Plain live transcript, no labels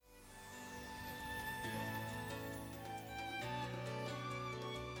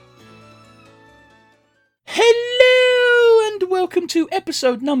welcome to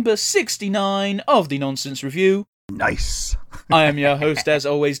episode number 69 of the Nonsense Review. Nice. I am your host, as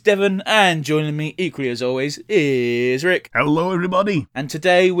always, Devon, and joining me equally as always is Rick. Hello, everybody. And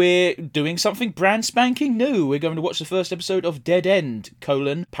today we're doing something brand spanking new. We're going to watch the first episode of Dead End,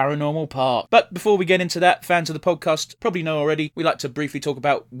 Paranormal Park. But before we get into that, fans of the podcast probably know already, we like to briefly talk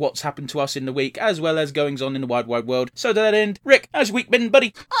about what's happened to us in the week, as well as goings on in the wide, wide world. So to that end, Rick, how's your week been,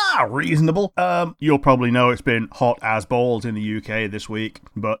 buddy? Reasonable. You'll probably know it's been hot as balls in the UK this week,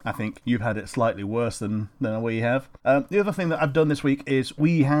 but I think you've had it slightly worse than we have. The other thing that I've done this week is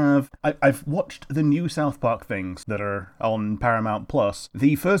I've watched the new South Park things that are on Paramount Plus.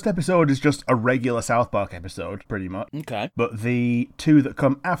 The first episode is just a regular South Park episode, pretty much. Okay. But the two that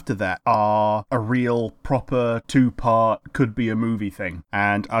come after that are a real proper two-part, could be a movie thing.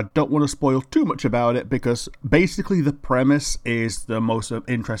 And I don't want to spoil too much about it because basically the premise is the most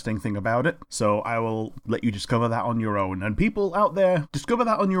interesting thing about it. So I will let you discover that on your own. And people out there, discover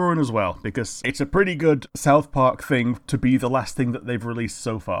that on your own as well, because it's a pretty good South Park thing to be the last thing that they've released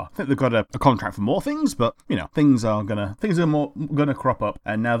so far. I think they've got a contract for more things, but you know, things are gonna crop up,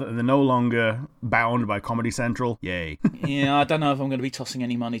 and now that they're no longer bound by Comedy Central, yay. Yeah, I don't know if I'm going to be tossing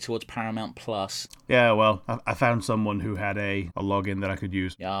any money towards Paramount Plus. Yeah, well, I found someone who had a login that I could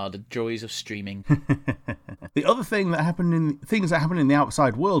use. Yeah, the joys of streaming. The other thing that happened in the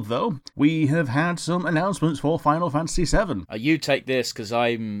outside world, though, we have had some announcements for Final Fantasy VII. You take this, because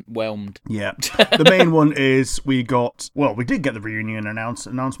I'm whelmed. Yeah. The main one is we did get the reunion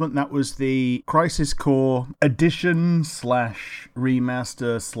announcement. That was the Crisis Core edition /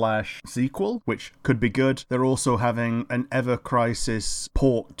 remaster / sequel, which could be good. They're also having an Ever Crisis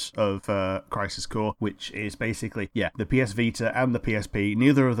port of Crisis Core, which is basically, the PS Vita and the PSP.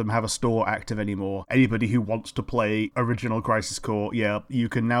 Neither of them have a store active anymore. Anybody who wants to play original Crisis Core, you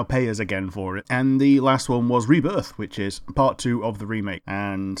can now pay us again for it. And the last one was Rebirth, which is part 2 of the remake.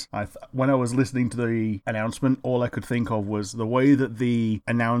 And when I was listening to the announcement, all I could think of was the way that the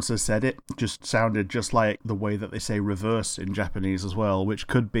announcer said it just sounded just like the way that they say reverse in Japanese as well, which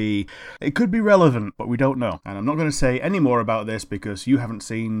could be relevant, but we don't know. And I'm not going to say any more about this because you haven't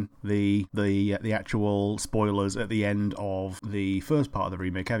seen the actual spoilers at the end of the first part of the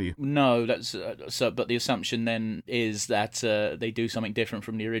remake, have you? No, that's but the assumption then is that they do something different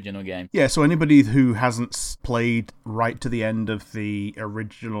from the original game. Yeah, so anybody who hasn't played right to the end of the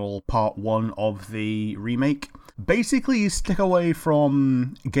original part 1 of the remake, basically you stick away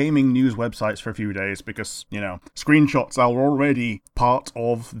from gaming news websites for a few days because, screenshots are already part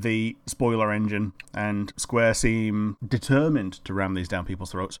of the spoiler engine and Square seem determined to ram these down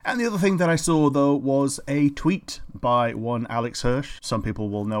people's throats. And the other thing that I saw, though, was a tweet by one Alex Hirsch. Some people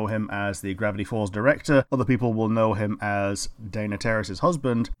will know him as the Gravity Falls director. Other people will know him as Dana Terrace's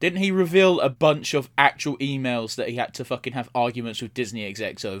husband. Didn't he reveal a bunch of actual emails that he had to fucking have arguments with Disney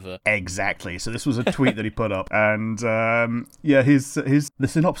execs over? Exactly. So this was a tweet that he put up. And, the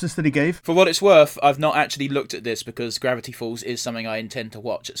synopsis that he gave. For what it's worth, I've not actually looked at this because Gravity Falls is something I intend to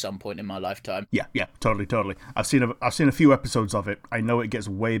watch at some point in my lifetime. Yeah, totally. I've seen a few episodes of it. I know it gets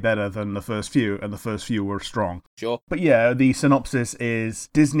way better than the first few, and the first few were strong. Sure. But yeah, the synopsis is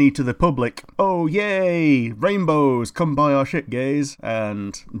Disney to the public. Oh, yay! Rainbows! Come buy our shit, gays.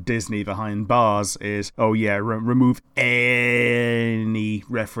 And Disney behind bars is, oh yeah, remove any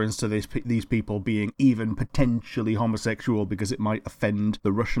reference to these people being even potentially homosexual because it might offend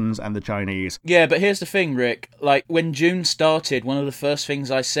the Russians and the Chinese. Yeah, but here's the thing, Rick. Like, when June started, one of the first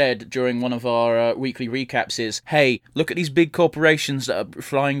things I said during one of our weekly recaps is, hey, look at these big corporations that are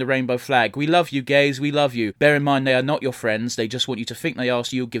flying the rainbow flag. We love you, gays, we love you. Bear in mind, they are not your friends. They just want you to think they are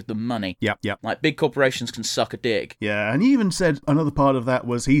so you'll give them money. Yep. Like, big corporations can suck a dick. Yeah, and he even said another part of that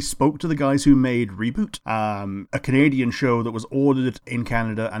was he spoke to the guys who made Reboot, a Canadian show that was ordered in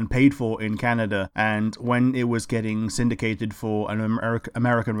Canada and paid for in Canada, and when it was getting syndicated for an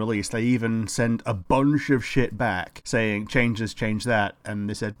American release, they even sent a bunch of shit back saying, change this, change that, and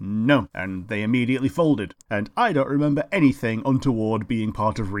they said no, and they immediately folded. And I don't remember anything untoward being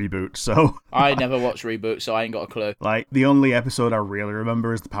part of Reboot, so... I never watched Reboot, so I ain't got a clue. Like, the only episode I really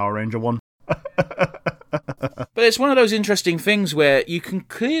remember is the Power Ranger one. But it's one of those interesting things where you can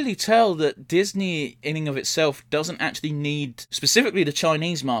clearly tell that Disney, in and of itself, doesn't actually need specifically the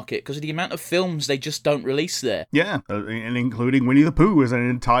Chinese market because of the amount of films they just don't release there. Yeah, and including Winnie the Pooh as an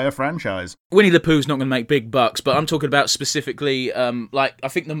entire franchise. Winnie the Pooh's not going to make big bucks, but I'm talking about specifically, I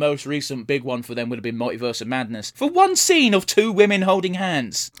think the most recent big one for them would have been Multiverse of Madness. For one scene of 2 women holding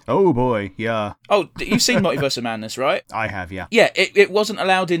hands. Oh boy, yeah. Oh, you've seen Multiverse of Madness, right? I have, yeah. Yeah, it wasn't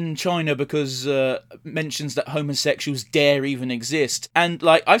allowed in China because mentions that homosexuals dare even exist. And,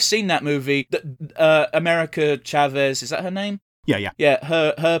 I've seen that movie. America Chavez, is that her name? Yeah. Yeah,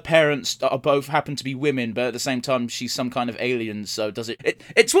 her parents are both happen to be women, but at the same time, she's some kind of alien, so does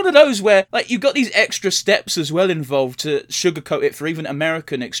it's one of those where, like, you've got these extra steps as well involved to sugarcoat it for even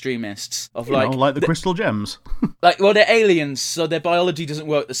American extremists. Of like the crystal gems. Well, they're aliens, so their biology doesn't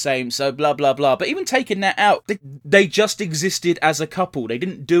work the same, so blah, blah, blah. But even taking that out, they just existed as a couple. They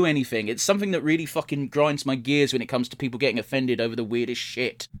didn't do anything. It's something that really fucking grinds my gears when it comes to people getting offended over the weirdest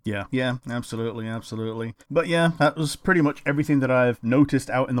shit. Yeah, absolutely. But yeah, that was pretty much everything that I've noticed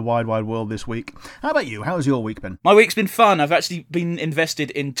out in the wide world this week. How about you? How's your week been? My week's been fun. I've actually been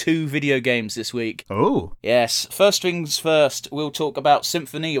invested in 2 video games this week. Oh. Yes. First things first, we'll talk about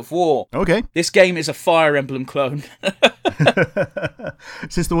Symphony of War. Okay. This game is a Fire Emblem clone.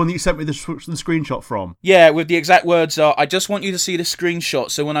 Is this the one that you sent me the screenshot from? Yeah, with the exact words are, I just want you to see the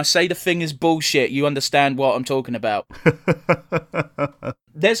screenshot, so when I say the thing is bullshit, you understand what I'm talking about.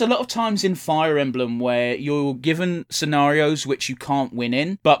 There's a lot of times in Fire Emblem where you're given scenarios which you can't win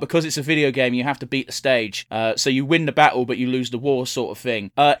in, but because it's a video game, you have to beat the stage. So you win the battle, but you lose the war sort of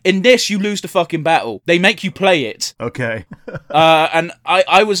thing. In this, you lose the fucking battle. They make you play it. Okay. And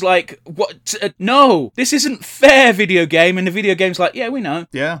I was like, what? No, this isn't fair, video game. And the video game's like, yeah, we know.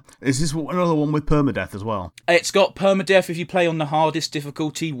 Yeah. Is this another one with permadeath as well? It's got permadeath if you play on the hardest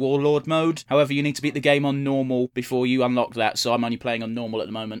difficulty, Warlord mode. However, you need to beat the game on normal before you unlock that, so I'm only playing on normal at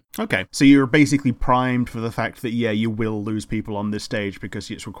the moment. Okay, so you're basically primed for the fact that, yeah, you will lose people on this stage because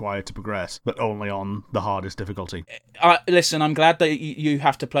it's required to progress, but only on the hardest difficulty. Listen, I'm glad that you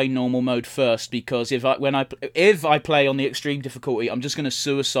have to play normal mode first, because if I play on the extreme difficulty, I'm just going to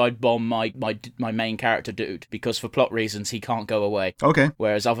suicide bomb my main character dude, because for plot reasons he can't go away. Okay.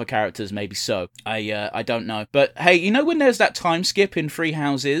 Whereas other characters maybe so. I don't know. But hey, you know when there's that time skip in Three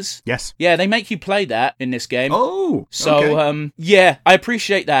Houses? Yes. Yeah, they make you play that in this game. Oh, so okay. Yeah, I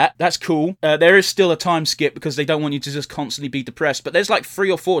appreciate that. That's cool. There is still a time skip because they don't want you to just constantly be depressed. But there's like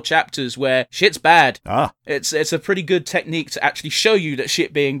 3 or 4 chapters where shit's bad. It's a pretty good technique to actually show you that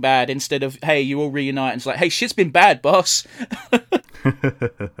shit being bad instead of, hey, you all reunite and it's like, hey, shit's been bad, boss.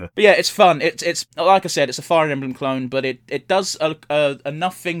 But yeah, it's fun. It's like I said, it's a Fire Emblem clone, but it does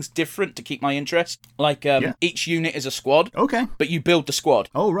enough things different to keep my interest. Like each unit is a squad. Okay. But you build the squad.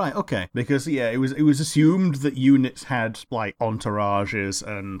 Oh right, okay. Because yeah, it was assumed that units had like entourages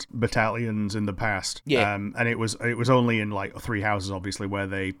and battalions in the past. Yeah. And it was only in like Three Houses, obviously, where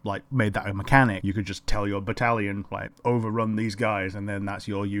they like made that a mechanic. You could just tell your battalion like overrun these guys, and then that's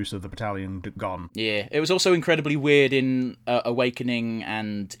your use of the battalion gone. Yeah. It was also incredibly weird in Awakening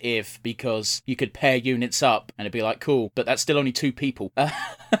and If, because you could pair units up and it'd be like, cool, but that's still only 2 people.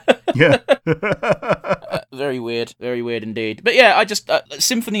 Yeah. Very weird indeed. But yeah, I just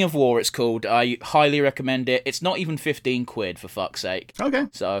Symphony of War it's called. I highly recommend it. It's not even 15 quid, for fuck's sake. Okay.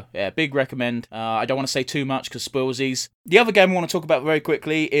 So yeah, big recommend. I don't want to say too much because spoilsies. The other game I want to talk about very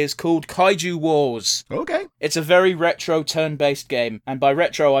quickly is called Kaiju Wars. Okay. It's a very retro turn-based game, and by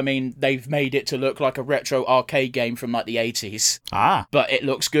retro I mean they've made it to look like a retro arcade game from like the 80s. But it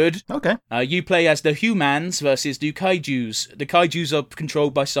looks good. Okay. You play as the humans versus the kaijus. The kaijus are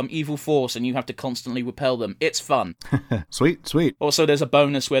controlled by some evil force and you have to constantly repel them. It's fun. Sweet. Also, there's a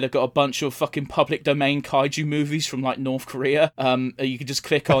bonus where they've got a bunch of fucking public domain kaiju movies from like North Korea. You can just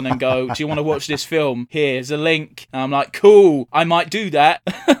click on and go, do you want to watch this film? Here's a link. And I'm like, cool, I might do that.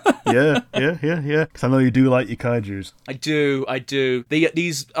 Yeah. Because I know you do like your kaijus. I do.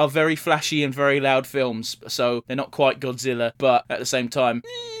 These are very flashy and very loud films, so they're not quite Godzilla, but at the same time,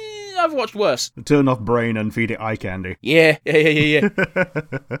 I've watched worse. Turn off brain and feed it eye candy. Yeah. But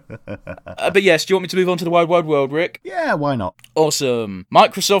yes, do you want me to move on to the wide world, Rick? Yeah, why not? Awesome.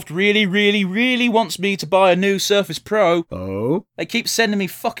 Microsoft really wants me to buy a new Surface Pro. Oh? They keep sending me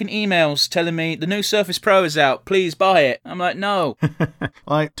fucking emails telling me the new Surface Pro is out, please buy it. I'm like, no.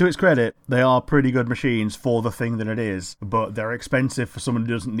 Like, to its credit, they are pretty good machines for the thing that it is, but they're expensive for someone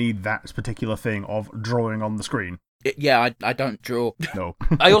who doesn't need that particular thing of drawing on the screen. I don't draw. No.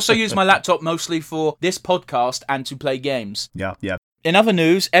 I also use my laptop mostly for this podcast and to play games. Yeah. In other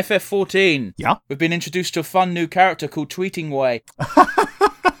news, FF14. Yeah? We've been introduced to a fun new character called Tweeting Way.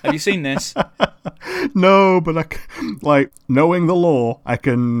 Have you seen this? No, but knowing the lore, I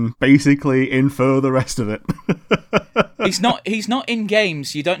can basically infer the rest of it. He's not in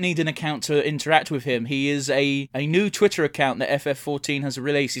games. You don't need an account to interact with him. He is a new Twitter account that FF14 has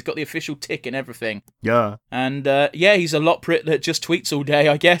released. He's got the official tick and everything. Yeah. And he's a lot Prit that just tweets all day,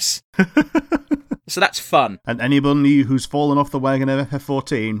 I guess. So that's fun. And anybody who's fallen off the wagon of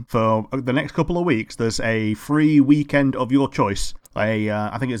FF14, for the next couple of weeks, there's a free weekend of your choice.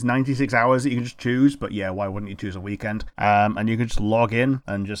 I think it's 96 hours that you can just choose, but yeah, why wouldn't you choose a weekend? And you can just log in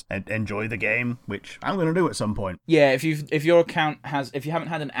and just enjoy the game, which I'm going to do at some point. Yeah, if you haven't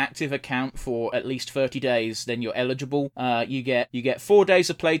had an active account for at least 30 days, then you're eligible. You get 4 days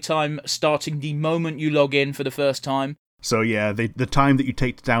of playtime starting the moment you log in for the first time. So yeah, the time that you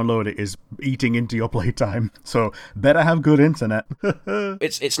take to download it is eating into your playtime. So better have good internet.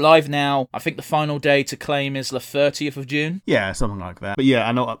 It's live now. I think the final day to claim is the 30th of June. Yeah, something like that. But yeah,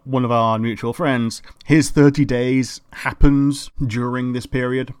 I know one of our mutual friends, his 30 days happens during this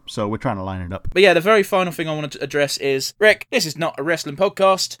period, so we're trying to line it up. But yeah, the very final thing I wanted to address is, Rick, this is not a wrestling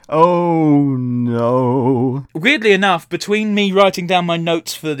podcast. Oh no. Weirdly enough, between me writing down my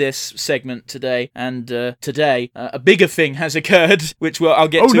notes for this segment today and today, a bigger thing has occurred, which I'll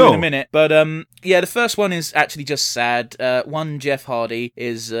get to in a minute. But yeah, the first one is actually just sad. One, Jeff Hardy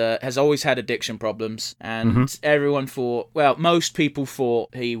has always had addiction problems, and everyone thought, well, most people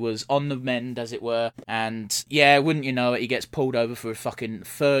thought he was on the mend, as it were. And yeah, wouldn't you know it, he gets pulled over for a fucking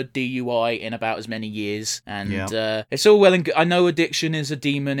third DUI in about as many years. And it's all well and good. I know addiction is a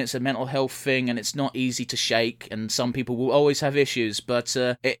demon, it's a mental health thing, and it's not easy to shake, and some people will always have issues, but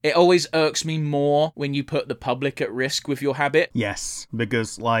it always irks me more when you put the public at risk with your habit. Yes,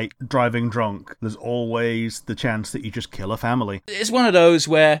 because like driving drunk, there's always the chance that you just kill a family. It's one of those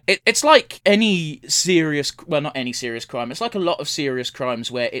where it's like any serious, well, not any serious crime, it's like a lot of serious crimes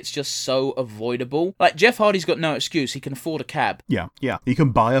where it's just so avoidable. Like Jeff Hardy's got no excuse, he can afford a cab. Yeah, he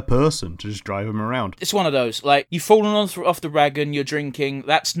can buy a person to just drive him around. It's one of those, like, you've fallen off the wagon, you're drinking,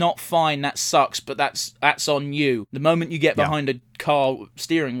 that's not fine, that sucks, but that's on you. The moment you get behind a car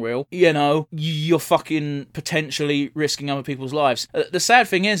steering wheel, you know, you're fucking potentially risking other people's lives. The sad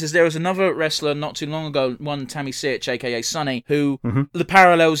thing is there was another wrestler not too long ago, one Tammy Sitch, aka Sunny, who the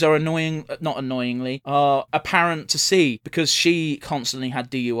parallels are are apparent to see, because she constantly had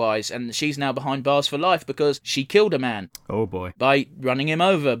DUIs, and she's now behind bars for life because she killed a man. Oh boy. By running him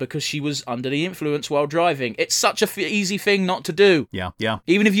over because she was under the influence while driving. It's such a easy thing not to do. Yeah.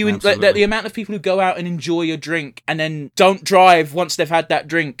 Even if you the amount of people who go out and enjoy a drink and then don't drive once they've had that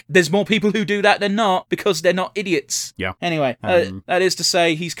drink, there's more people who do that than not, because they're not idiots. Yeah. Anyway, that is to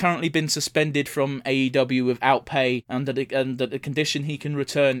say, he's currently been suspended from AEW without pay, and the condition he can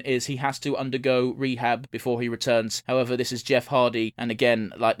return is he has to undergo rehab before he returns. However, this is Jeff Hardy, and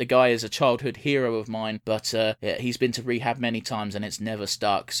again, like, the guy is a childhood hero of mine, but he's been to rehab many times and it's never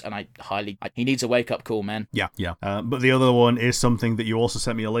stuck, and he needs a wake-up call, man. Yeah. But the other one is something that you also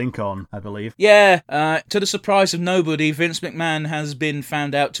sent me a link on, I believe. Yeah, to the surprise of nobody, Vince McMahon has been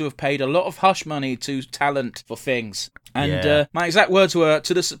found out to have paid a lot of hush money to talent for things. And my exact words were,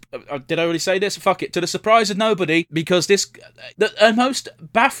 did I already say this? Fuck it. To the surprise of nobody, because the most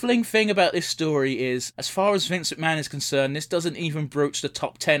baffling thing about this story is, as far as Vince McMahon is concerned, this doesn't even broach the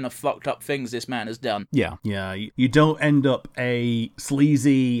top 10 of fucked up things this man has done. Yeah. You don't end up a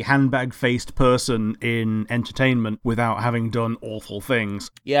sleazy, handbag-faced person in entertainment without having done awful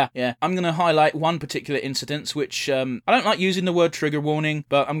things. Yeah. I'm going to highlight one particular incident, which I don't like using the word trigger warning,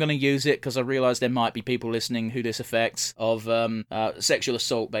 but I'm going to use it because I realise there might be people listening who this affects, of sexual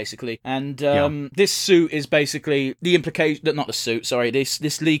assault, basically. And this suit is basically the implication that, not the suit, sorry,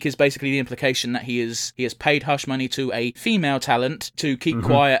 this leak is basically the implication that he has paid hush money to a female talent to keep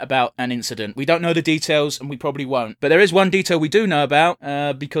quiet about an incident. We don't know the details, and we probably won't. But there is one detail we do know about,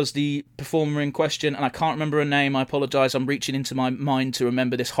 because the performer in question, and I can't remember her name, I apologise, I'm reaching into my mind to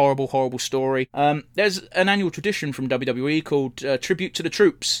remember this horrible, horrible story. There's an annual tradition from WWE called Tribute to the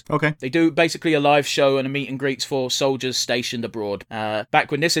Troops. Okay. They do basically a live show and a meet and greets for soldiers stationed abroad.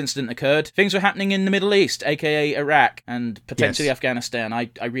 Back when this incident occurred, things were happening in the Middle East, aka Iraq, and potentially Afghanistan. I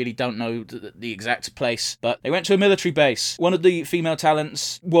really don't know the exact place, but they went to a military base. One of the female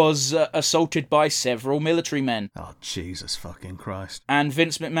talents was assaulted by several military men. Oh, Jesus fucking Christ. And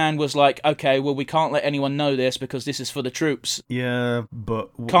Vince McMahon was like, okay, well, we can't let anyone know this because this is for the troops. Yeah, but...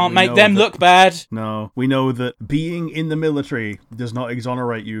 Can't make them look bad. No, we know that being in the military does not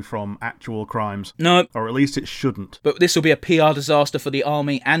exonerate you from actual crimes. No. Or at least it shouldn't. But this will be a PR disaster for the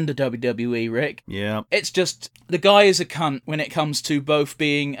Army and the WWE, Rick. Yeah. It's just, the guy is a cunt when it comes to both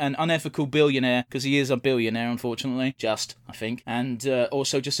being an unethical billionaire, because he is a billionaire, unfortunately, I think, and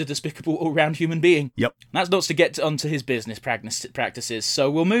also just a despicable all-round human being. Yep. That's not to get onto his business practices, so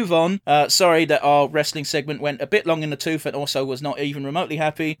we'll move on. Sorry that our wrestling segment went a bit long in the tooth and also was not even remotely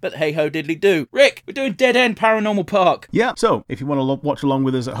happy, but hey-ho diddly-do. Rick, we're doing Dead End Paranormal Park. Yeah, so if you want to watch along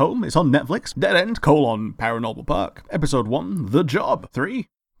with us at home, it's on Netflix. Dead End: Paranormal Park. Episode 1, The Job. 3,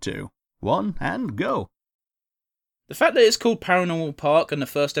 2, 1, and go. The fact that it's called Paranormal Park and the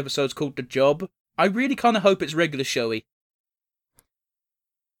first episode's called The Job, I really kind of hope it's regular showy.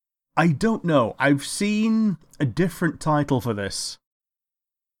 I don't know. I've seen a different title for this.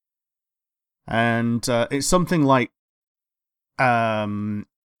 And it's something like Dead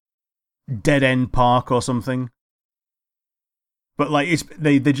End Park or something. But like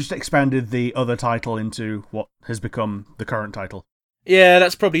they just expanded the other title into what has become the current title. Yeah,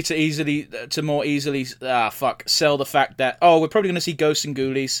 that's probably to more easily sell the fact that we're probably going to see ghosts and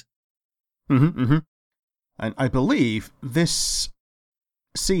ghoulies. And I believe this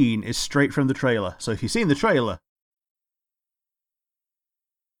scene is straight from the trailer. So if you've seen the trailer,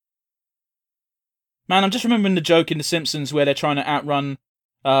 man, I'm just remembering the joke in The Simpsons where they're trying to outrun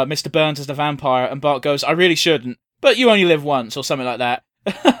Mr. Burns as the vampire, and Bart goes, "I really shouldn't, but you only live once," or something like that.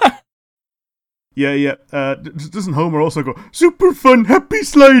 Yeah. Doesn't Homer also go, "Super fun, happy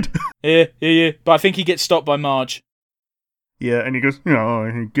slide"? Yeah. But I think he gets stopped by Marge. Yeah, and he goes,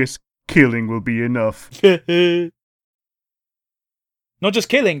 I guess killing will be enough. Not just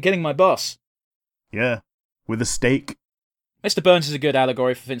killing my boss. Yeah, with a stake. Mr. Burns is a good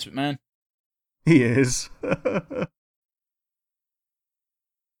allegory for Vince McMahon. He is.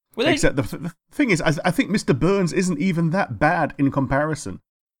 Except the thing is, I think Mr. Burns isn't even that bad in comparison.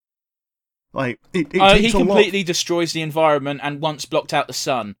 Like, it takes he a completely lot. destroys the environment and once blocked out the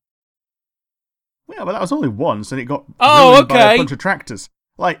sun. Yeah, but that was only once, and it got Oh, ruined by okay. a bunch of tractors.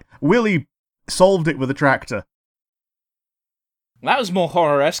 Like, Willie solved it with a tractor. That was more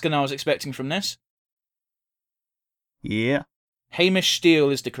horror-esque than I was expecting from this. Yeah. Hamish Steele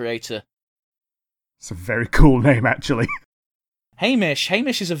is the creator. It's a very cool name, actually.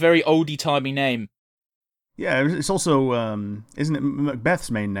 Hamish is a very oldie-timey name. Yeah, it's also, isn't it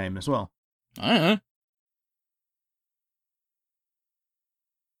Macbeth's main name as well? I don't know.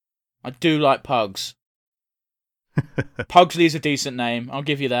 I do like Pugs. Pugsley's a decent name, I'll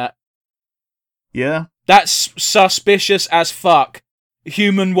give you that. Yeah? That's suspicious as fuck.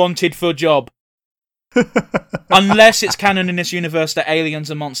 Human wanted for job. Unless it's canon in this universe that aliens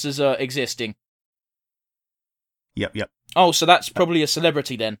and monsters are existing. Yep. Oh, so that's probably a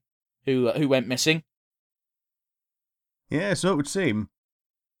celebrity then, who went missing. Yeah, so it would seem.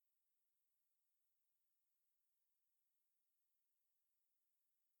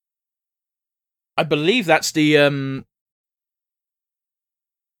 I believe that's the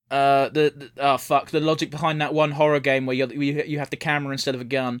logic behind that one horror game where you have the camera instead of a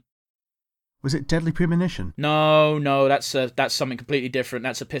gun. Was it Deadly Premonition? No, that's something completely different.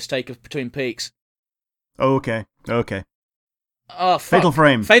 That's a piss take of Between Peaks. Oh, okay. Oh, fuck. Fatal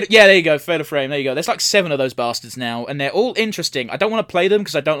Frame. Yeah, there you go. Fatal Frame. There you go. There's like 7 of those bastards now, and they're all interesting. I don't want to play them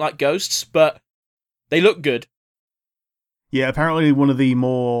because I don't like ghosts, but they look good. Yeah, apparently one of the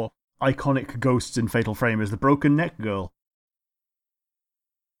more iconic ghosts in Fatal Frame is the Broken Neck Girl.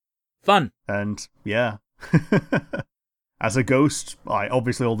 Fun. And, yeah. As a ghost,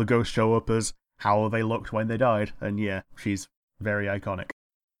 obviously all the ghosts show up as how they looked when they died. And yeah, she's very iconic.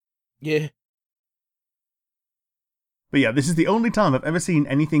 Yeah. But yeah, this is the only time I've ever seen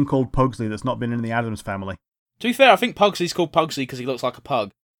anything called Pugsley that's not been in the Addams Family. To be fair, I think Pugsley's called Pugsley because he looks like a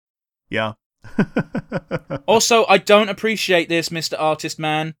pug. Yeah. Also, I don't appreciate this, Mr. Artist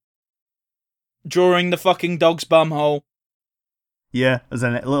Man. Drawing the fucking dog's bumhole. Yeah, as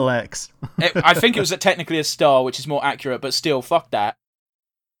a little X. I think it was technically a star, which is more accurate, but still, fuck that.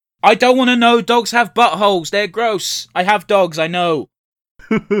 I don't want to know dogs have buttholes. They're gross. I have dogs, I know.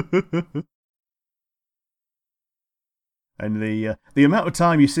 And the amount of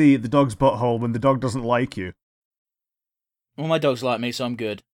time you see the dog's butthole when the dog doesn't like you. Well, my dogs like me, so I'm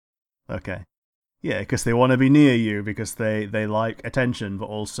good. Okay. Yeah, because they want to be near you, because they like attention, but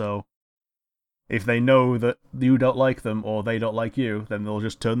also, if they know that you don't like them, or they don't like you, then they'll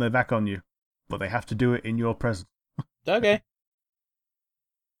just turn their back on you. But they have to do it in your presence. Okay.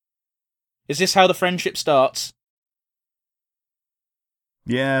 Is this how the friendship starts?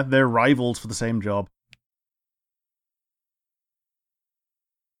 Yeah, they're rivals for the same job.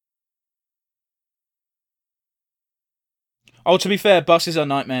 Oh, to be fair, buses are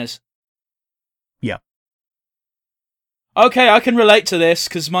nightmares. Yeah. Okay, I can relate to this,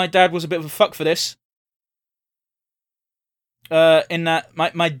 because my dad was a bit of a fuck for this. In that,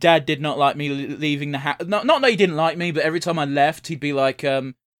 my dad did not like me leaving the house. Not that he didn't like me, but every time I left, he'd be like,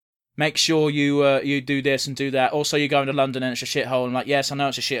 make sure you do this and do that. Also, you're going to London and it's a shithole. I'm like, yes, I know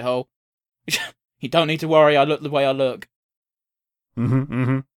it's a shithole. You don't need to worry, I look the way I look.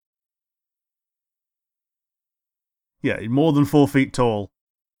 Yeah, more than 4 feet tall.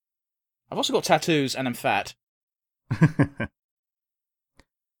 I've also got tattoos and I'm fat.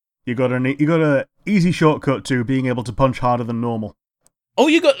 You got a easy shortcut to being able to punch harder than normal. Oh,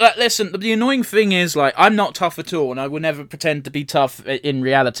 you got like, listen. The annoying thing is, like, I'm not tough at all, and I will never pretend to be tough in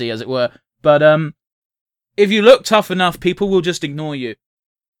reality, as it were. But if you look tough enough, people will just ignore you.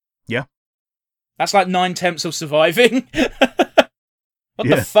 Yeah, that's like 9/10 of surviving. What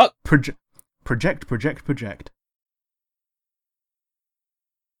the fuck? Project.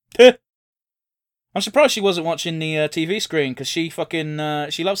 I'm surprised she wasn't watching the TV screen, because she fucking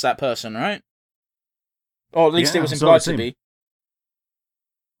she loves that person, right? Or at least it was implied to be.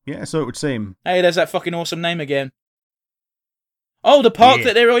 Yeah, so it would seem. Hey, there's that fucking awesome name again. Oh, the park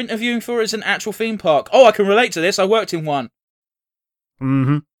that they're interviewing for is an actual theme park. Oh, I can relate to this. I worked in one.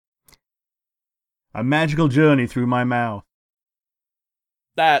 Mm-hmm. A magical journey through my mouth.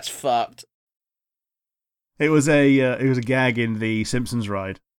 That's fucked. It was a gag in the Simpsons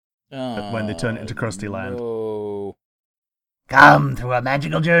ride when they turned it into Krusty Land. No. Come through a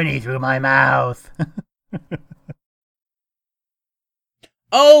magical journey through my mouth.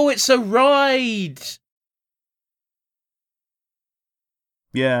 Oh, it's a ride.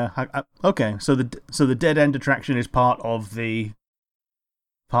 Yeah. Okay. So the dead end attraction is part of the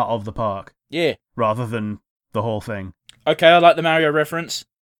park. Yeah. Rather than the whole thing. Okay, I like the Mario reference.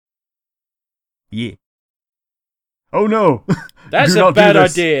 Yeah. Oh no! That's a bad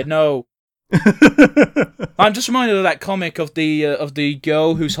idea. No. I'm just reminded of that comic of the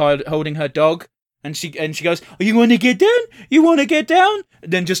girl who's holding her dog, and she goes, "Oh, you want to get down? You want to get down?"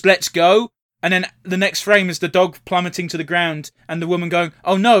 And then just lets go, and then the next frame is the dog plummeting to the ground, and the woman going,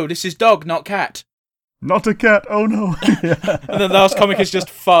 "Oh no, this is dog, not cat." Not a cat. Oh no! And the last comic is just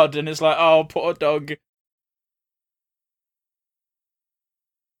FUD, and it's like, "Oh, poor dog."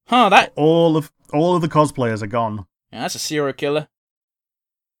 Huh? That all of the cosplayers are gone. Yeah, that's a serial killer.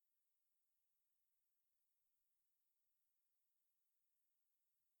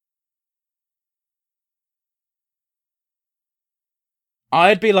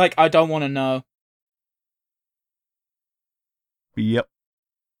 I'd be like, I don't want to know. Yep.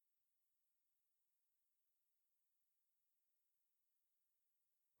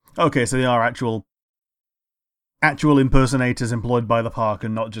 Okay, so they are actual impersonators employed by the park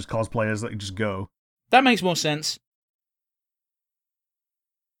and not just cosplayers that just go. That makes more sense.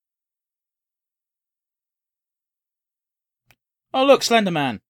 Oh, look, Slender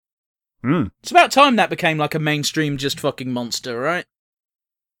Man. It's about time that became like a mainstream just fucking monster, right?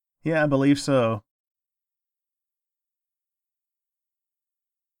 Yeah, I believe so.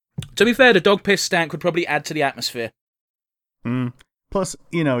 To be fair, the dog piss stank would probably add to the atmosphere. Plus,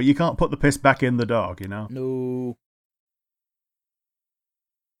 you can't put the piss back in the dog, No.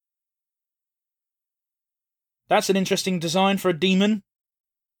 That's an interesting design for a demon.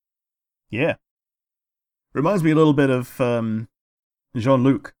 Yeah. Reminds me a little bit of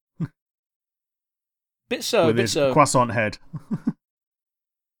Jean-Luc. Bit so, with his croissant head.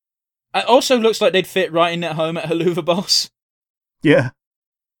 It also looks like they'd fit right in at home at Helluva Boss. Yeah.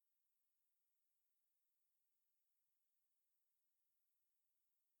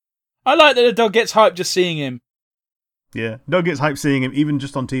 I like that the dog gets hyped just seeing him. Yeah, dog gets hyped seeing him, even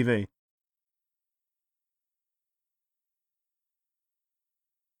just on TV.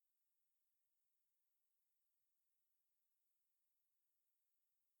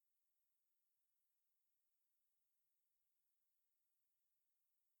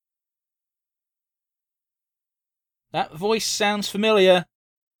 That voice sounds familiar.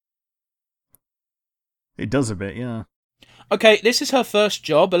 It does a bit, yeah. Okay, this is her first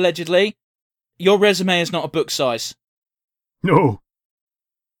job, allegedly. Your resume is not a book size. No.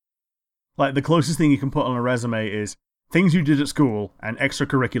 Like, the closest thing you can put on a resume is things you did at school and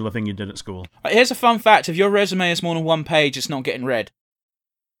extracurricular thing you did at school. Here's a fun fact. If your resume is more than 1 page, it's not getting read.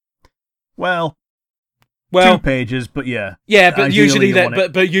 Well, 2 pages, but yeah. Yeah, but usually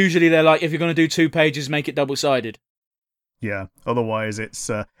they're like, if you're going to do 2 pages, make it double-sided. Yeah, otherwise it's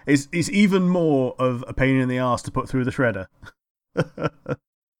even more of a pain in the arse to put through the shredder.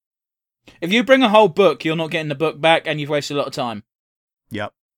 If you bring a whole book, you're not getting the book back, and you've wasted a lot of time.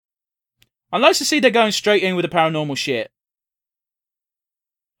 Yep. I'd like to see they're going straight in with the paranormal shit.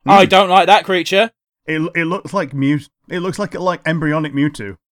 I don't like that creature. It looks like It looks like embryonic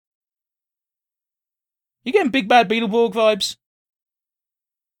Mewtwo. You getting Big Bad Beetleborg vibes?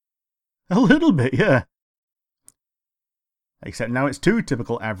 A little bit, yeah. Except now it's 2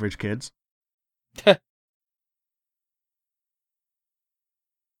 typical average kids.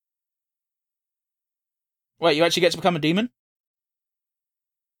 Wait, you actually get to become a demon?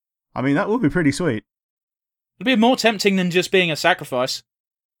 I mean, that would be pretty sweet. It'd be more tempting than just being a sacrifice.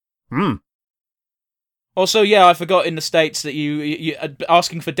 Also, yeah, I forgot in the States that you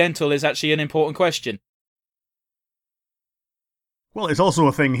asking for dental is actually an important question. Well, it's also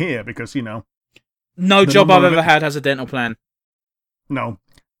a thing here because, you know... No job I've ever had has a dental plan. No.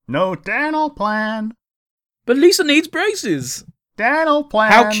 No dental plan. But Lisa needs braces. Dental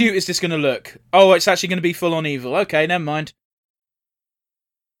plan. How cute is this going to look? Oh, it's actually going to be full-on evil. Okay, never mind.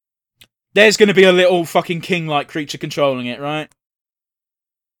 There's going to be a little fucking king-like creature controlling it, right?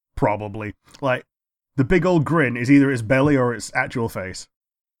 Probably. Like, the big old grin is either its belly or its actual face.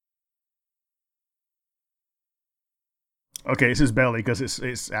 Okay, it's his belly because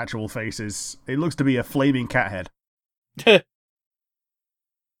its actual face is... It looks to be a flaming cat head.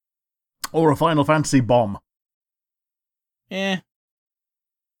 Or a Final Fantasy bomb. Yeah.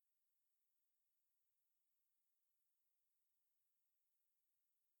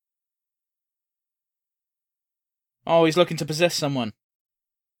 Oh, he's looking to possess someone.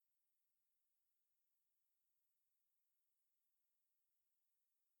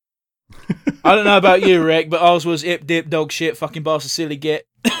 I don't know about you, Rick, but ours was ip, dip, dog shit, fucking bastard, silly git.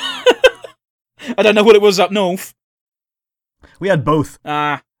 I don't know what it was up north. We had both.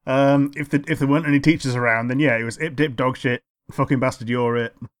 Ah. If there weren't any teachers around, then yeah, it was ip, dip, dog shit, fucking bastard, you're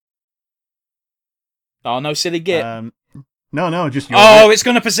it. Oh, no silly git. No, just you're it. It's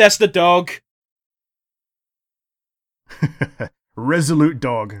gonna possess the dog. Resolute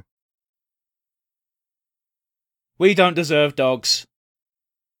dog. We don't deserve dogs.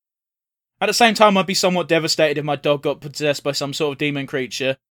 At the same time, I'd be somewhat devastated if my dog got possessed by some sort of demon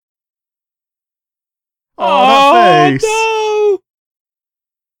creature. Oh, that face! No!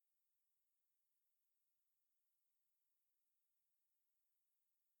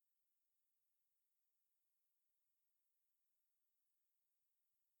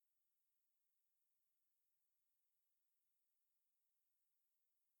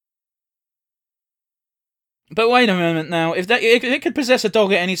 But wait a minute now. If it could possess a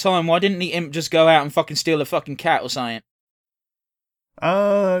dog at any time, why didn't the imp just go out and fucking steal a fucking cat or something?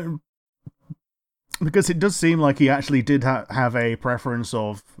 Because it does seem like he actually did have a preference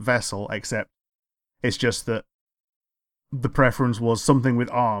of vessel, except it's just that the preference was something with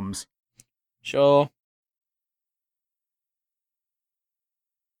arms. Sure.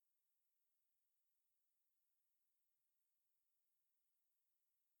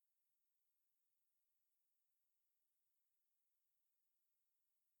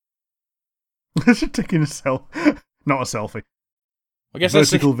 Taking not a selfie. I guess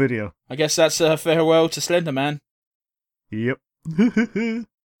vertical video. I guess that's a farewell to Slender Man. Yep.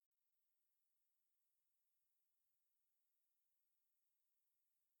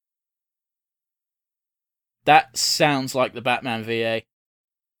 That sounds like the Batman VA.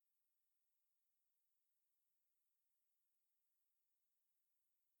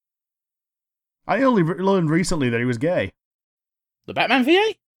 I only learned recently that he was gay. The Batman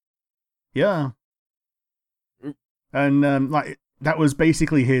VA? Yeah. And like that was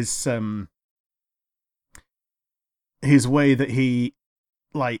basically his way that he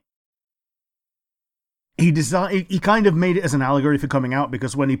he kind of made it as an allegory for coming out,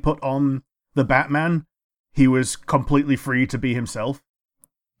 because when he put on the Batman, he was completely free to be himself.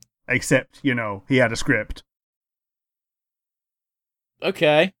 Except, you know, he had a script.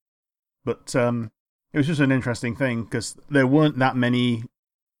 Okay. But it was just an interesting thing, because there weren't that many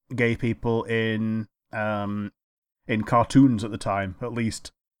gay people in cartoons at the time, at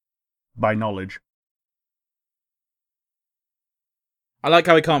least by knowledge. I like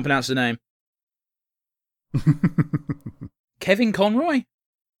how he can't pronounce the name. Kevin Conroy?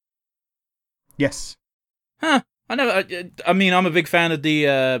 Yes. Huh. I mean, I'm a big fan of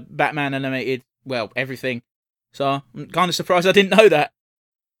the Batman animated, well, everything. So I'm kind of surprised I didn't know that.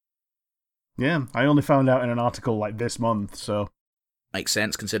 Yeah, I only found out in an article like this month, so... Makes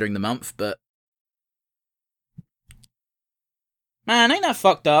sense considering the month, but... Man, ain't that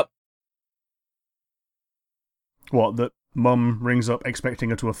fucked up? What, that Mum rings up expecting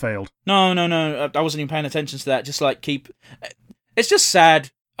her to have failed? No, I wasn't even paying attention to that. Just like it's just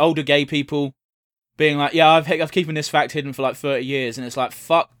sad, older gay people being like, yeah, I've keeping this fact hidden for like 30 years, and it's like,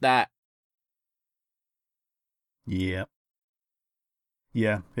 fuck that. Yeah.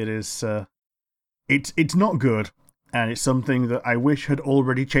 Yeah, it is, it's not good, and it's something that I wish had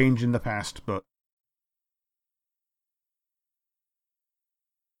already changed in the past, but...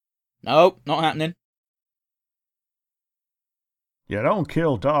 Nope, not happening. Yeah, don't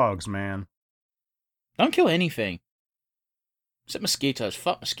kill dogs, man. Don't kill anything. Except mosquitoes.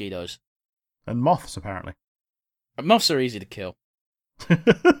 Fuck mosquitoes. And moths, apparently. Moths are easy to kill.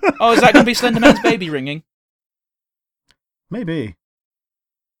 Oh, is that going to be Slender Man's baby ringing? Maybe.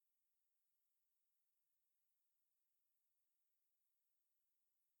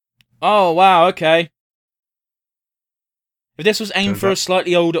 Oh, wow, okay. If this was aimed So for a that-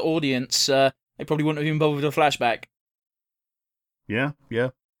 slightly older audience, they probably wouldn't have even bothered with a flashback. Yeah, yeah.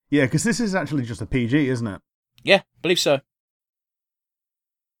 Yeah, because this is actually just a PG, isn't it? Yeah, believe so.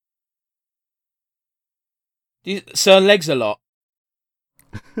 Sir legs a lot.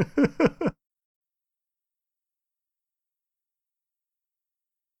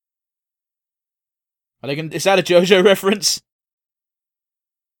 Are they gonna, is that a JoJo reference?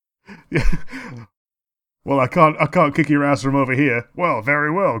 Yeah. Well, I can't kick your ass from over here. Well,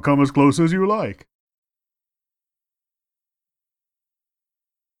 very well. Come as close as you like.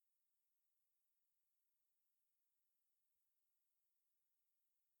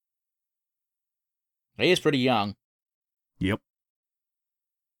 He is pretty young. Yep.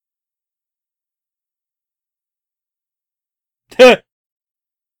 Are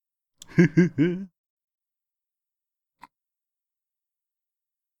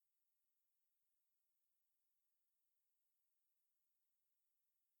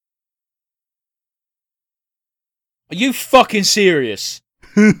you fucking serious?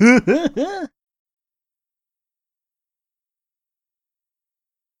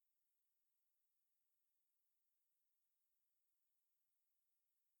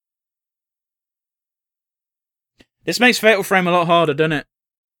 This makes Fatal Frame a lot harder, doesn't it?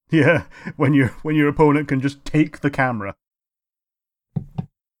 Yeah, when your opponent can just take the camera.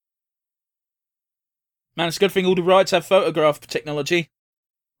 Man, it's a good thing all the rides have photograph technology.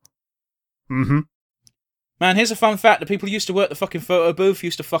 Mm-hmm. Man, here's a fun fact. The people who used to work the fucking photo booth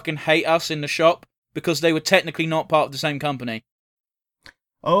used to fucking hate us in the shop because they were technically not part of the same company.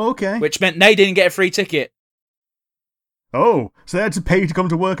 Oh, okay. Which meant they didn't get a free ticket. Oh, so they had to pay to come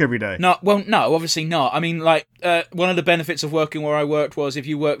to work every day. No, well, no, obviously not. I mean, like, one of the benefits of working where I worked was if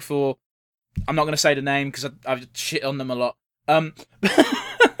you worked for... I'm not going to say the name because I've shit on them a lot.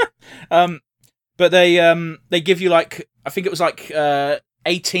 But they give you, like, I think it was like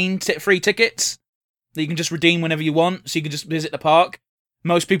 18 free tickets that you can just redeem whenever you want, so you can just visit the park.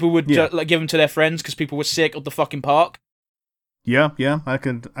 Most people would like, give them to their friends because people were sick of the fucking park. Yeah, I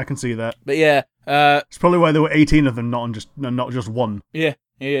can see that. But yeah, it's probably why there were 18 of them, not just one. Yeah.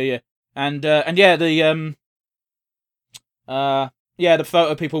 And yeah, the the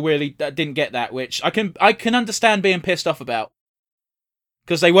photo people really didn't get that, which I can understand being pissed off about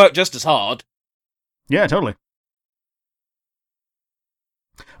because they work just as hard. Yeah, totally.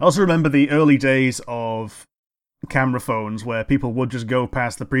 I also remember the early days of camera phones where people would just go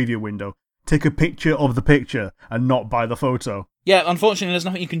past the preview window, take a picture of the picture, and not buy the photo. Yeah, unfortunately, there's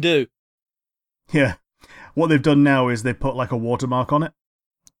nothing you can do. Yeah. What they've done now is they put like a watermark on it.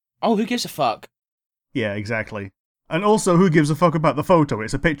 Oh, who gives a fuck? Yeah, exactly. And also, who gives a fuck about the photo?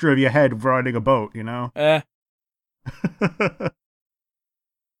 It's a picture of your head riding a boat, you know? Oh,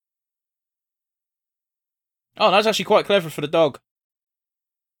 that's actually quite clever for the dog.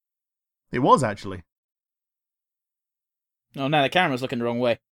 It was, actually. Oh, now the camera's looking the wrong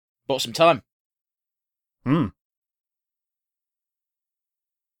way. Bought some time. Well,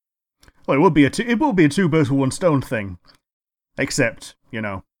 it will be a two birds with one stone thing. Except, you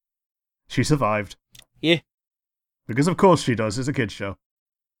know, she survived. Yeah. Because of course she does, it's a kid's show.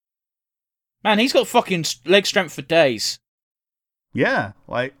 Man, he's got fucking leg strength for days. Yeah,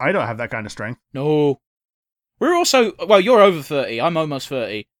 like, I don't have that kind of strength. No. We're also... Well, you're over 30. I'm almost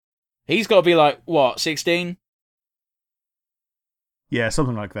 30. He's got to be like, what, 16? Yeah,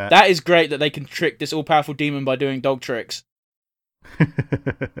 something like that. That is great that they can trick this all-powerful demon by doing dog tricks.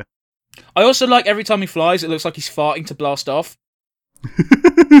 I also like every time he flies, it looks like he's farting to blast off.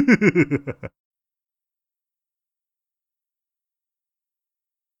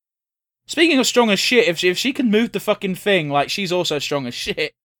 Speaking of strong as shit, if she can move the fucking thing, like, she's also strong as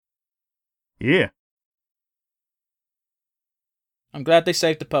shit. Yeah. I'm glad they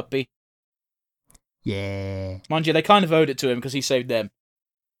saved the puppy. Yeah. Mind you, they kind of owed it to him because he saved them.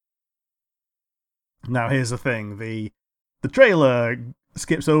 Now, here's the thing. The trailer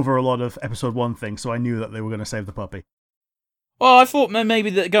skips over a lot of episode 1 things, so I knew that they were going to save the puppy. Well, I thought maybe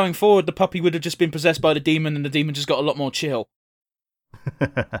that going forward, the puppy would have just been possessed by the demon and the demon just got a lot more chill.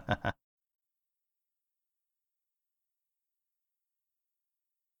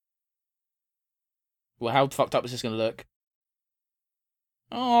 Well, how fucked up is this going to look?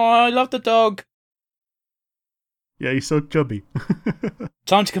 Oh, I love the dog. Yeah, he's so chubby.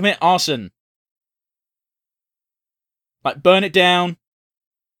 Time to commit arson. Like, burn it down.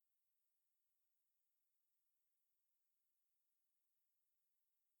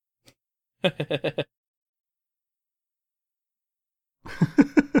 Yeah,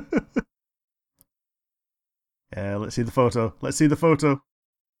 let's see the photo.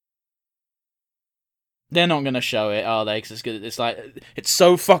 They're not going to show it, are they? Because it's like, it's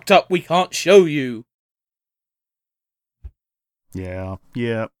so fucked up, we can't show you. Yeah.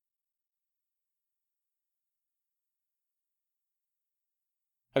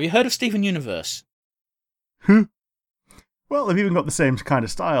 Have you heard of Steven Universe? Well, they've even got the same kind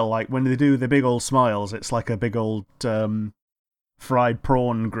of style. Like, when they do the big old smiles, it's like a big old fried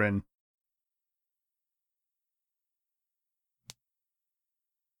prawn grin.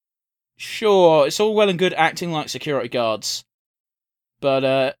 Sure, it's all well and good acting like security guards.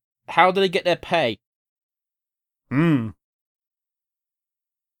 But, how do they get their pay?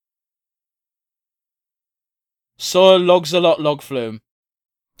 Soil logs a lot log flume.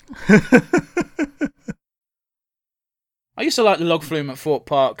 I used to like the log flume at Fort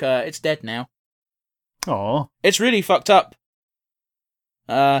Park. It's dead now. Aw. It's really fucked up.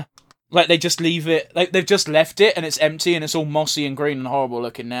 Like they just leave it. Like they've just left it and it's empty and it's all mossy and green and horrible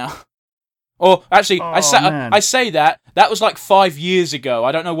looking now. Or actually, I say that was like 5 years ago.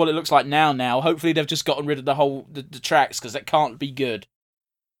 I don't know what it looks like now. Hopefully they've just gotten rid of the tracks because that can't be good.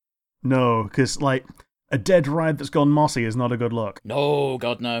 No, because like a dead ride that's gone mossy is not a good look. No,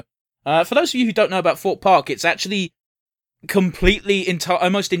 God no. For those of you who don't know about Fort Park, it's actually completely,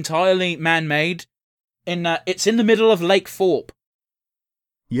 almost entirely man-made. It's in the middle of Lake Thorpe.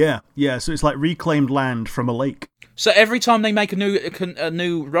 Yeah. So it's like reclaimed land from a lake. So every time they make a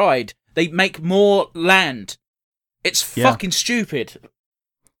new ride, they make more land. It's fucking stupid.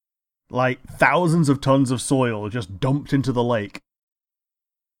 Like thousands of tons of soil just dumped into the lake.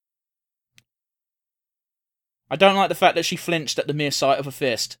 I don't like the fact that she flinched at the mere sight of a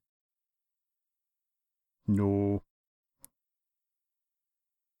fist. No.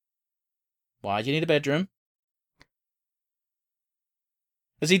 Why do you need a bedroom?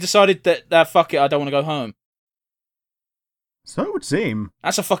 Has he decided that fuck it, I don't want to go home? So it would seem.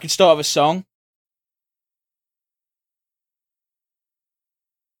 That's a fucking start of a song.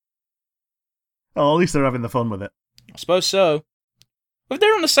 Oh, at least they're having the fun with it. I suppose so. If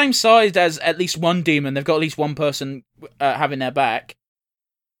they're on the same side as at least one demon, they've got at least one person having their back.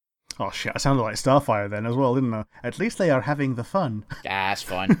 Oh shit, I sounded like Starfire then as well, didn't I? At least they are having the fun. That's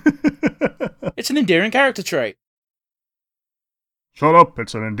fine. It's an endearing character trait. Shut up,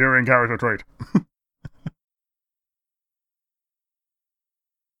 it's an endearing character trait.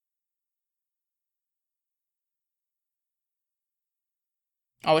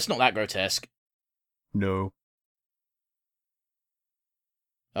 Oh, it's not that grotesque. No.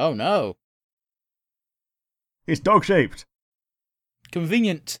 Oh no. It's dog-shaped.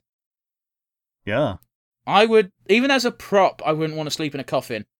 Convenient. Yeah. I would, even as a prop, I wouldn't want to sleep in a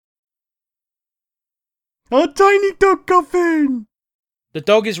coffin. A tiny dog coffin! The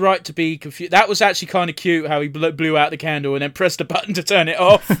dog is right to be confused. That was actually kind of cute how he blew out the candle and then pressed the button to turn it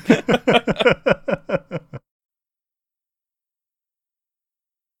off.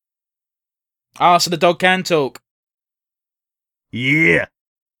 So the dog can talk. Yeah.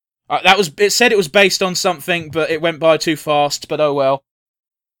 It said it was based on something, but it went by too fast, but oh well.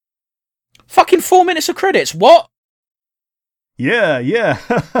 Fucking 4 minutes of credits, what? Yeah.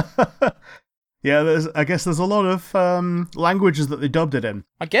 Yeah, I guess there's a lot of languages that they dubbed it in.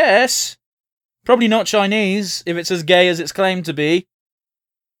 I guess. Probably not Chinese, if it's as gay as it's claimed to be.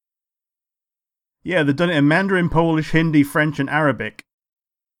 Yeah, they've done it in Mandarin, Polish, Hindi, French, and Arabic.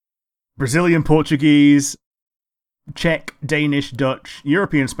 Brazilian Portuguese, Czech, Danish, Dutch,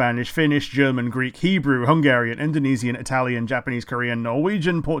 European Spanish, Finnish, German, Greek, Hebrew, Hungarian, Indonesian, Italian, Japanese, Korean,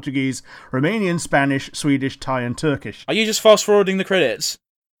 Norwegian, Portuguese, Romanian, Spanish, Swedish, Thai, and Turkish. Are you just fast-forwarding the credits?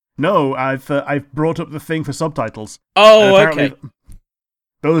 No, I've brought up the thing for subtitles. Oh, okay.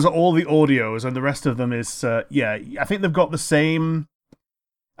 Those are all the audios, and the rest of them is, I think they've got the same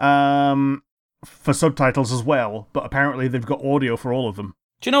for subtitles as well, but apparently they've got audio for all of them.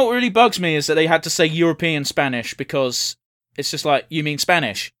 Do you know what really bugs me is that they had to say European Spanish because it's just like, you mean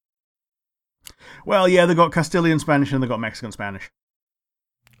Spanish? Well, yeah, they've got Castilian Spanish and they've got Mexican Spanish.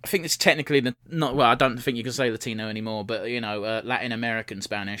 I think it's technically I don't think you can say Latino anymore, but, Latin American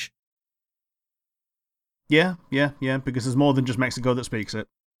Spanish. Yeah, because there's more than just Mexico that speaks it.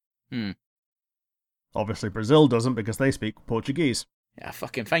 Obviously, Brazil doesn't because they speak Portuguese. Yeah,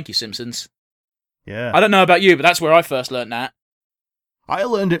 fucking thank you, Simpsons. Yeah. I don't know about you, but that's where I first learnt that. I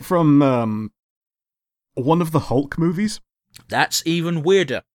learned it from one of the Hulk movies. That's even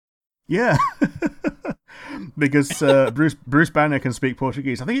weirder. Yeah. Because Bruce Banner can speak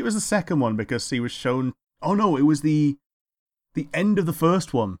Portuguese. I think it was the second one because he was shown... Oh no, it was the end of the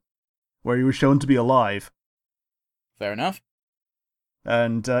first one where he was shown to be alive. Fair enough.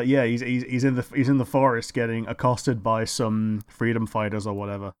 And he's in the forest getting accosted by some freedom fighters or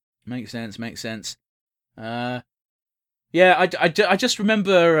whatever. Makes sense. Yeah, I just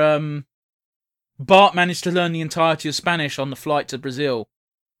remember Bart managed to learn the entirety of Spanish on the flight to Brazil.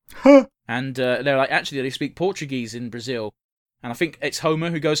 And they're like, actually, they speak Portuguese in Brazil. And I think it's Homer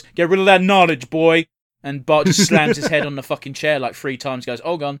who goes, get rid of that knowledge, boy. And Bart just slams his head on the fucking chair like 3 times, goes,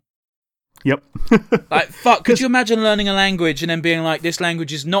 oh, gone. Yep. Like, fuck, could you imagine learning a language and then being like, this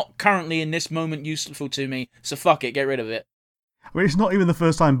language is not currently in this moment useful to me, so fuck it, get rid of it. I mean, it's not even the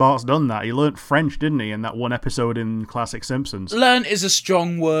first time Bart's done that. He learnt French, didn't he, in that one episode in Classic Simpsons? Learn is a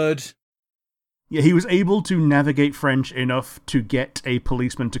strong word. Yeah, he was able to navigate French enough to get a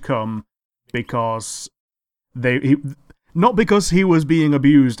policeman to come because not because he was being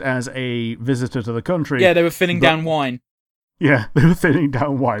abused as a visitor to the country. Yeah, they were thinning down wine. Yeah, they were thinning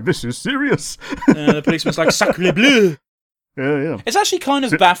down wine. This is serious. The policeman's like, sacre bleu. Yeah. It's actually kind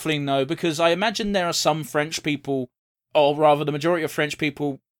of baffling, though, because I imagine there are some French people, or rather the majority of French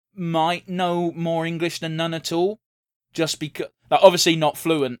people, might know more English than none at all. Just because, like, obviously not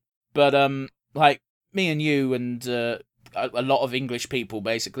fluent, but like me and you and a lot of English people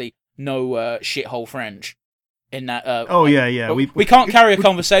basically know shithole French. In that, yeah. We can't carry a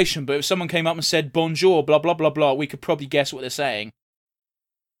conversation, but if someone came up and said bonjour, blah blah blah blah, we could probably guess what they're saying.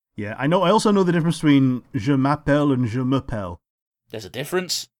 Yeah, I know. I also know the difference between je m'appelle and je m'appelle. There's a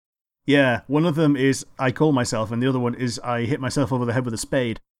difference. Yeah, one of them is I call myself, and the other one is I hit myself over the head with a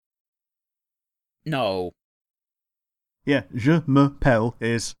spade. No. Yeah, je m'appelle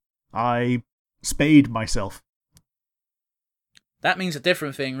is I spade myself. That means a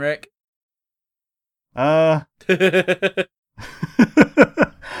different thing, Rick. Think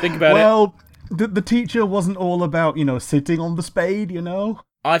about it. Well, the teacher wasn't all about, sitting on the spade,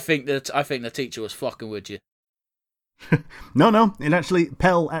 I think the teacher was fucking with you. No,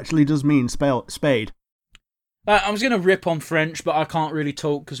 pell actually does mean spade. I was going to rip on French, but I can't really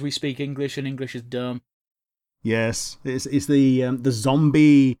talk because we speak English and English is dumb. Yes, it's the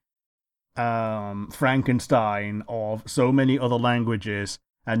zombie Frankenstein of so many other languages,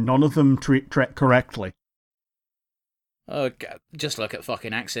 and none of them treat correctly. Oh, God. Just look at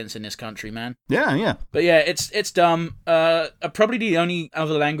fucking accents in this country, man. Yeah. But yeah, it's dumb. Probably the only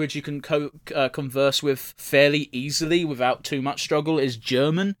other language you can converse with fairly easily without too much struggle is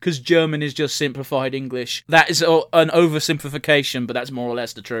German, because German is just simplified English. That is an oversimplification, but that's more or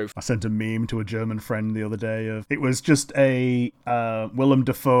less the truth. I sent a meme to a German friend the other day it was just a Willem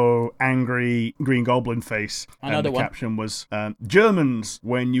Dafoe angry Green Goblin face. Another and the one. Caption was, Germans,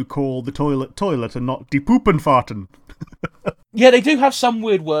 when you call the toilet and not die Puppenfahrten. Yeah, they do have some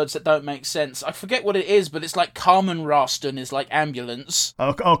weird words that don't make sense. I forget what it is, but it's like Krankenwagen is like ambulance.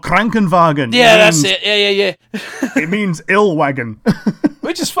 Oh, Krankenwagen. Yeah, that's it. Yeah. It means ill wagon.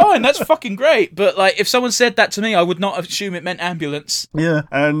 Which is fine, that's fucking great. But like, if someone said that to me, I would not assume it meant ambulance. Yeah,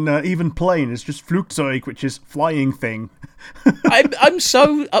 and even plane is just Flugzeug, which is flying thing. I'm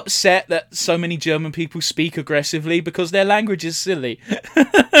so upset that so many German people speak aggressively because their language is silly.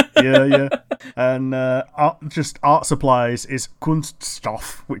 Yeah. And art supplies is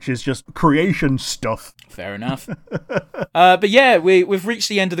Kunststoff, which is just creation stuff. Fair enough. But yeah, we've reached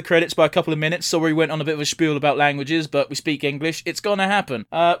the end of the credits by a couple of minutes. Sorry we went on a bit of a spiel about languages, but we speak English. It's gonna happen.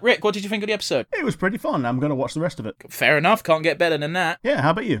 Rick, what did you think of the episode? It was pretty fun. I'm gonna watch the rest of it. Fair enough. Can't get better than that. Yeah,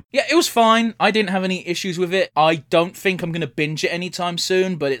 how about you? Yeah, it was fine. I didn't have any issues with it. I don't think I'm gonna binge it anytime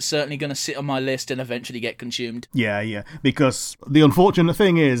soon, but it's certainly gonna sit on my list and eventually get consumed. Yeah. Because the unfortunate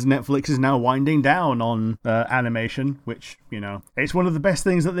thing is Netflix is now winding down on animation, which, it's one of the best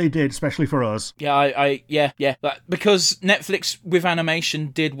things that they did, especially for us. Yeah, because Netflix with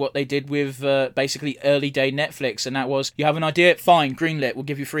animation did what they did with basically early day Netflix, and that was, you have an idea, fine, greenlit, we'll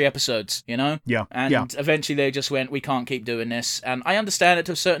give you 3 episodes, Yeah. And eventually they just went, we can't keep doing this, and I understand it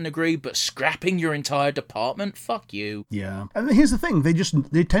to a certain degree, but scrapping your entire department, fuck you. Yeah. And here's the thing,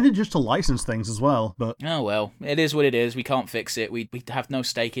 they tended just to license things as well, but... Oh well, it is what it is, we can't fix it, we have no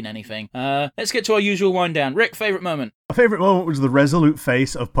stake in anything. Let's get to our usual wind down. Rick, favourite moment? My favourite moment was the resolute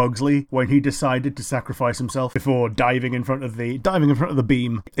face of Pugsley when he decided to sacrifice himself before diving in front of the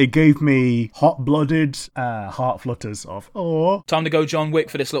beam. It gave me hot-blooded heart flutters of, oh, time to go John Wick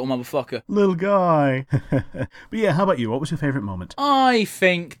for this little motherfucker. Little guy. But yeah, how about you? What was your favourite moment? I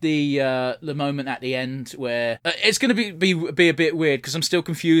think the moment at the end where it's going to be a bit weird because I'm still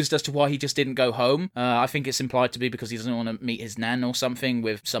confused as to why he just didn't go home. I think it's implied to be because he doesn't want to meet his nan or something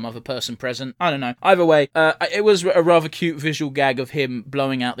with some other person present. I don't know. Either way, it was a rather cute visual gag of him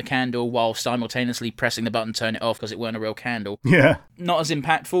blowing out the candle while simultaneously pressing the button to turn it off because it weren't a real candle. Yeah. Not as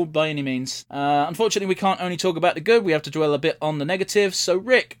impactful by any means. Unfortunately, we can't only talk about the good, we have to dwell a bit on the negative. So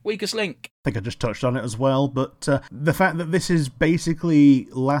Rick, weakest link. think I just touched on it as well, but the fact that this is basically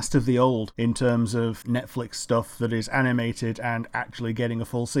last of the old in terms of Netflix stuff that is animated and actually getting a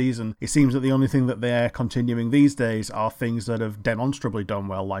full season, it seems that the only thing that they're continuing these days are things that have demonstrably done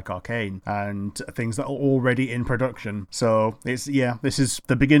well, like Arcane, and things that are already in production. So this is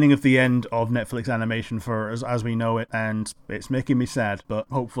the beginning of the end of Netflix animation for as we know it, and it's making me sad, but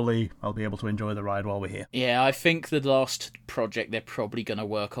hopefully I'll be able to enjoy the ride while we're here. Yeah, I think the last project they're probably going to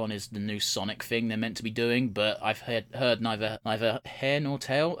work on is the new Sonic thing they're meant to be doing, but I've heard neither hair nor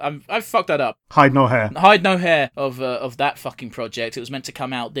tail. I've fucked that up. Hide no hair. Hide no hair of that fucking project. It was meant to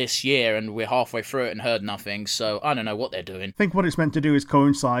come out this year, and we're halfway through it and heard nothing, so I don't know what they're doing. I think what it's meant to do is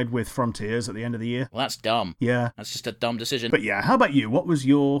coincide with Frontiers at the end of the year. Well, that's dumb. Yeah. That's just a dumb decision. But yeah, how about you? What was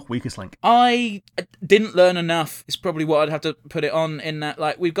your weakest link? I didn't learn enough. It's probably what I'd have to put it on, in that,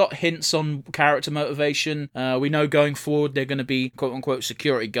 like, we've got hints on character motivation. We know going forward they're going to be quote-unquote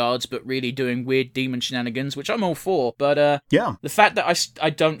security guards, but really doing weird demon shenanigans, which I'm all for. But yeah, the fact that I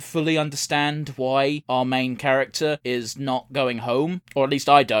don't fully understand why our main character is not going home, or at least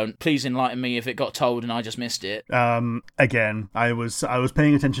I don't. Please enlighten me if it got told and I just missed it. Again, I was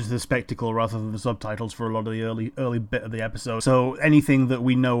paying attention to the spectacle rather than the subtitles for a lot of the early bit of the episode. So anything that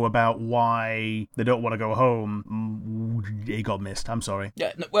we know about why they don't want to go home, it got missed. I'm sorry.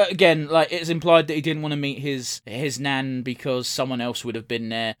 Yeah, well, again, like, it's implied that he didn't want to meet his nan because someone else would have been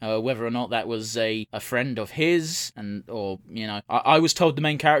there, whether or not that was a friend of his, or I was told the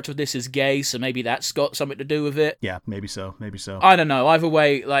main character of this is gay, so maybe that's got something to do with it. Yeah, maybe so. I don't know. Either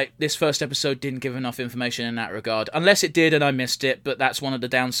way, like, this first episode didn't give enough information in that regard, unless it did and I missed it, but that's one of the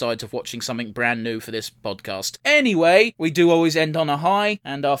downsides of watching something brand new for this podcast. Anyway, we do always end on a high,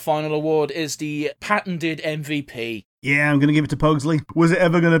 and our final award is the patented MVP. Yeah, I'm going to give it to Pugsley. Was it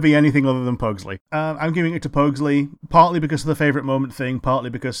ever going to be anything other than Pugsley? I'm giving it to Pugsley, partly because of the favourite moment thing,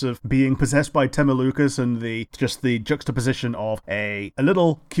 partly because of being possessed by Tema Lucas and the juxtaposition of a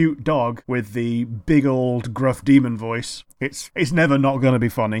little cute dog with the big old gruff demon voice. It's never not going to be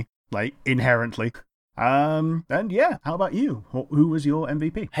funny, like, inherently. And yeah, how about you? Who was your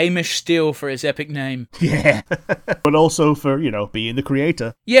MVP? Hamish Steele for his epic name. Yeah. But also for, being the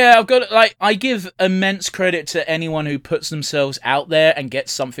creator. Yeah, I give immense credit to anyone who puts themselves out there and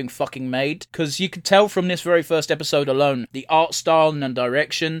gets something fucking made, because you could tell from this very first episode alone, the art style and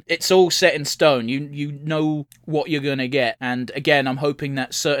direction, it's all set in stone. You know what you're gonna get, and again, I'm hoping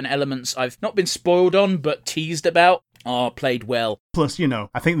that certain elements I've not been spoiled on, but teased about, are played well. Plus, I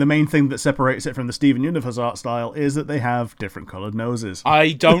think the main thing that separates it from the Steven Universe art style is that they have different coloured noses.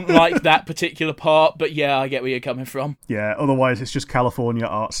 I don't like that particular part, but yeah, I get where you're coming from. Yeah, otherwise it's just California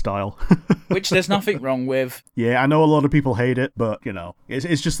art style. Which there's nothing wrong with. Yeah, I know a lot of people hate it, but,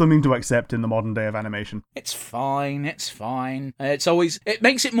 it's just something to accept in the modern day of animation. It's fine. It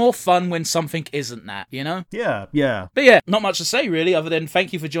makes it more fun when something isn't that, Yeah. But yeah, not much to say really, other than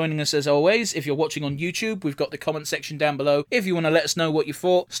thank you for joining us as always. If you're watching on YouTube, we've got the comment section down below if you want to let us know what you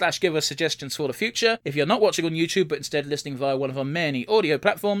thought, / give us suggestions for the future. If you're not watching on YouTube, but instead listening via one of our many audio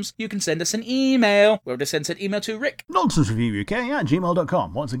platforms, you can send us an email. We'll just send an email to Rick.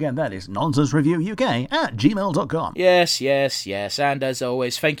 NonsenseReviewUK@gmail.com. Once again, that is NonsenseReviewUK@gmail.com. Yes. And as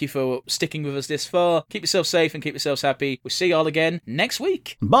always, thank you for sticking with us this far. Keep yourself safe and keep yourselves happy. We'll see y'all again next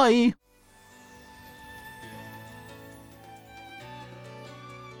week. Bye.